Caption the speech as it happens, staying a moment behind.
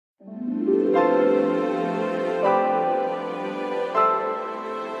Yo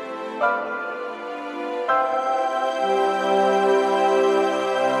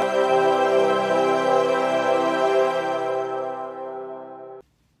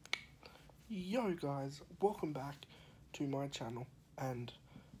guys, welcome back to my channel and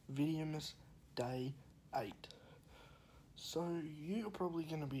Videomas Day 8. So you're probably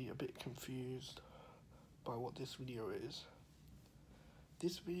going to be a bit confused by what this video is.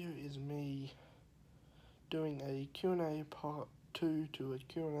 This video is me doing a Q&A part 2 to a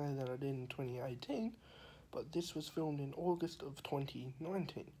Q&A that I did in 2018, but this was filmed in August of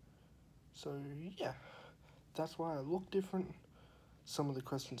 2019. So yeah, that's why I look different. Some of the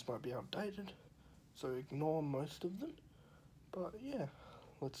questions might be outdated, so ignore most of them. But yeah,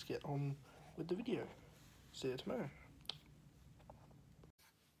 let's get on with the video. See you tomorrow.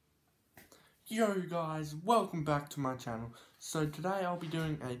 Yo guys, welcome back to my channel. So today I'll be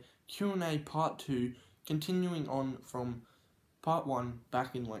doing a Q&A part 2, continuing on from part 1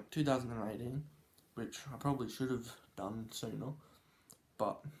 back in like 2018, which I probably should have done sooner.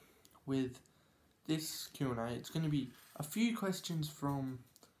 But with this Q&A, it's going to be a few questions from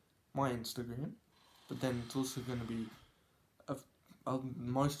my Instagram, but then it's also going to be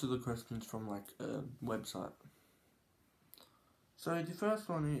most of the questions from like a website. So the first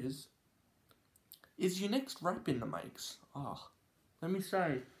one is your next rap in the makes? Let me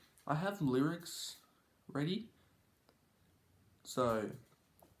say, I have lyrics ready, so,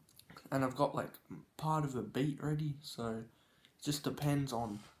 and I've got like part of a beat ready, so it just depends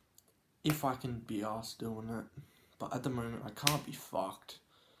on if I can be asked doing it, but at the moment I can't be fucked.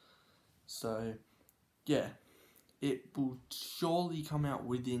 So yeah, it will surely come out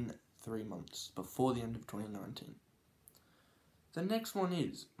within 3 months, before the end of 2019. The next one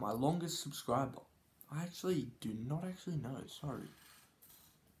is my longest subscriber. I actually do not actually know, sorry.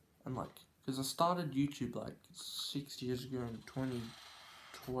 And like, because I started YouTube like 6 years ago in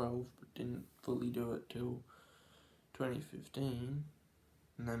 2012, but didn't fully do it till 2015.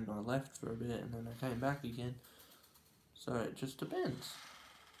 And then I left for a bit, and then I came back again. So it just depends.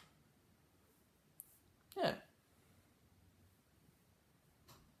 Yeah.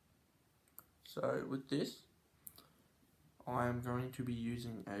 So with this, I am going to be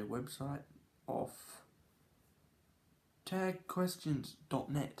using a website of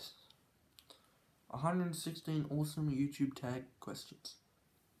tagquestions.net. 116 awesome YouTube tag questions.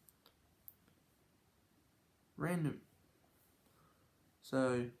 Random.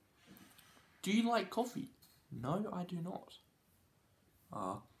 So, do you like coffee? No, I do not.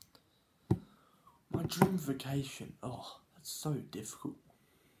 My dream vacation. Oh, that's so difficult.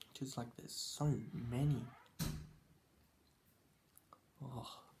 Just like there's so many.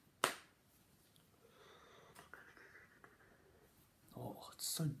 It's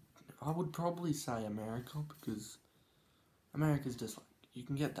so. I would probably say America, because America's just like, you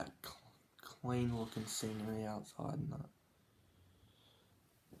can get that clean looking scenery outside and that.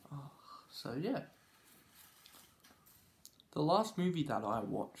 So yeah. The last movie that I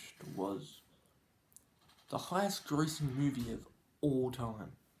watched was the highest grossing movie of all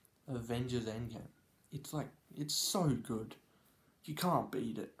time, Avengers Endgame. It's like, it's so good. You can't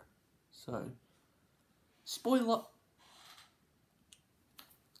beat it. So, spoiler.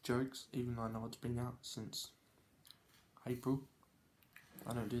 Jokes, even though I know it's been out since April.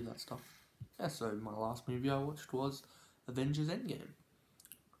 I don't do that stuff. Yeah, so my last movie I watched was Avengers Endgame.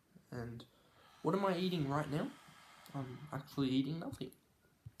 And what am I eating right now? I'm actually eating nothing.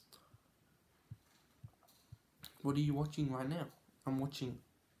 What are you watching right now? I'm watching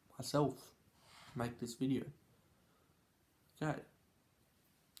myself make this video. Okay.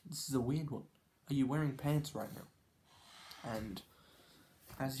 This is a weird one. Are you wearing pants right now? And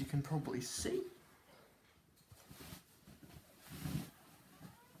as you can probably see,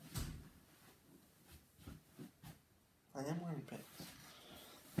 I am wearing pants.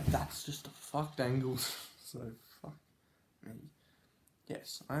 That's just a fucked angle, so fuck me.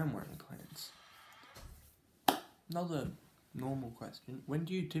 Yes, I am wearing pants. Another normal question. When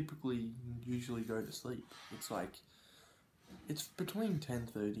do you usually go to sleep? It's like, it's between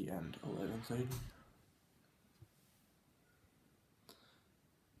 10:30 and 11:30.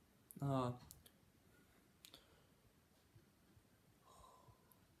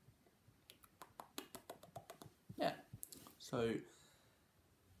 Yeah, so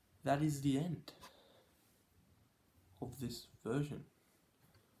that is the end of this version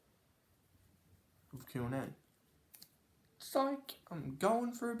of Q&A. Psych, I'm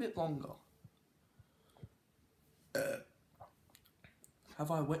going for a bit longer.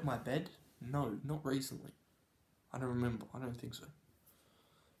 Have I wet my bed? No, not recently. I don't remember, I don't think so.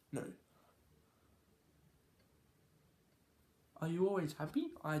 No. Are you always happy?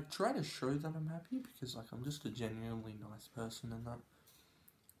 I try to show that I'm happy because, like, I'm just a genuinely nice person and that.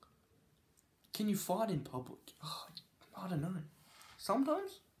 Can you fight in public? Oh, I don't know.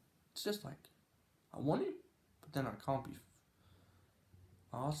 Sometimes it's just like, I want to, but then I can't be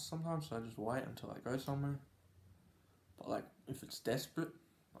asked sometimes, so I just wait until I go somewhere. But, like, if it's desperate,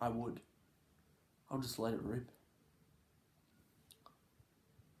 I would. I'll just let it rip.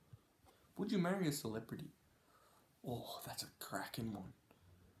 Would you marry a celebrity? Oh, that's a cracking one.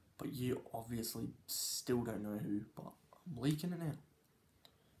 But you obviously still don't know who, but I'm leaking it now.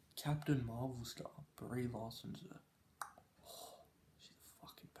 Captain Marvel star, Brie Larson. Oh, she's a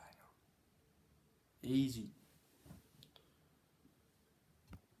fucking banger. Easy.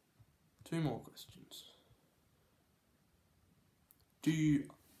 2 more questions. Do you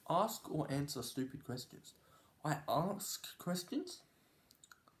ask or answer stupid questions? I ask questions,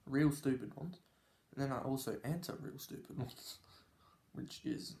 real stupid ones, and then I also answer real stupid ones, which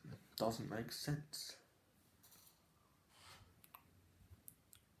doesn't make sense.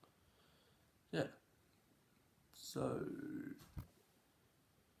 Yeah. So,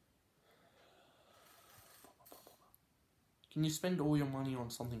 can you spend all your money on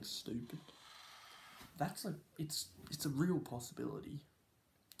something stupid? It's a real possibility,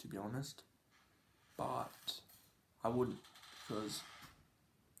 to be honest. But I wouldn't, because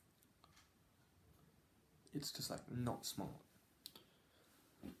it's just like not smart.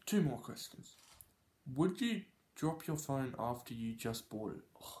 2 more questions. Would you drop your phone after you just bought it?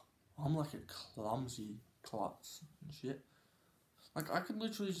 Oh, I'm like a clumsy klutz and shit. Like, I could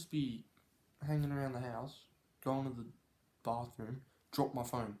literally just be hanging around the house, going to the bathroom, drop my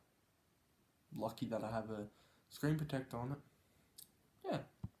phone. Lucky that I have a screen protector on it. Yeah.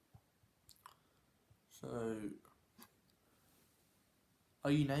 So,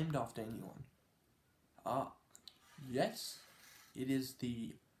 are you named after anyone? Yes. It is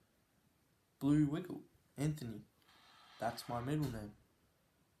the Blue Wiggle, Anthony. That's my middle name.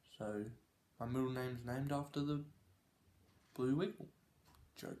 So, my middle name's named after the Blue Wiggle.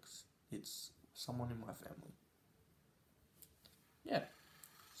 Jokes. It's someone in my family. Yeah.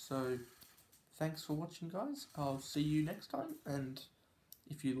 So, thanks for watching, guys. I'll see you next time. And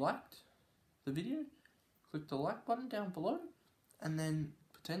if you liked the video, click the like button down below. And then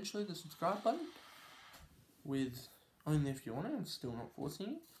potentially the subscribe button. With only if you want it. I'm still not forcing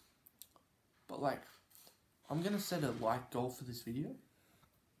you. But, like, I'm going to set a like goal for this video.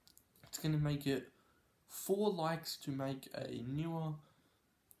 It's going to make it 4 likes to make a newer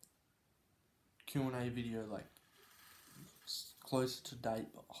Q&A video, like, closer to date,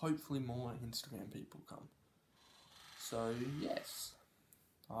 but hopefully more Instagram people come. So, yes,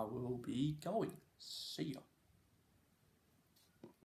 I will be going. See ya.